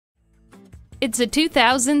It's a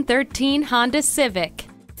 2013 Honda Civic.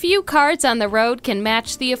 Few cars on the road can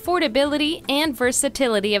match the affordability and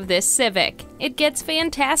versatility of this Civic. It gets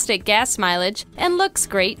fantastic gas mileage and looks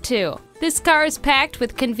great too. This car is packed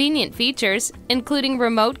with convenient features, including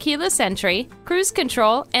remote keyless entry, cruise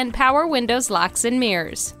control, and power windows, locks, and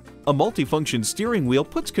mirrors. A multifunction steering wheel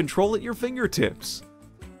puts control at your fingertips.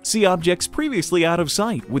 See objects previously out of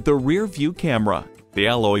sight with the rear view camera. The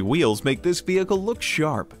alloy wheels make this vehicle look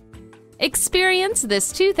sharp. Experience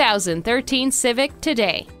this 2013 Civic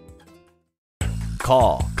today.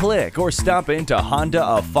 Call, click, or stop into Honda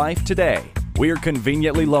of Fife today. We're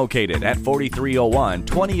conveniently located at 4301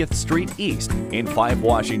 20th Street East in Fife,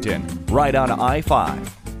 Washington, right on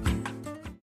I-5.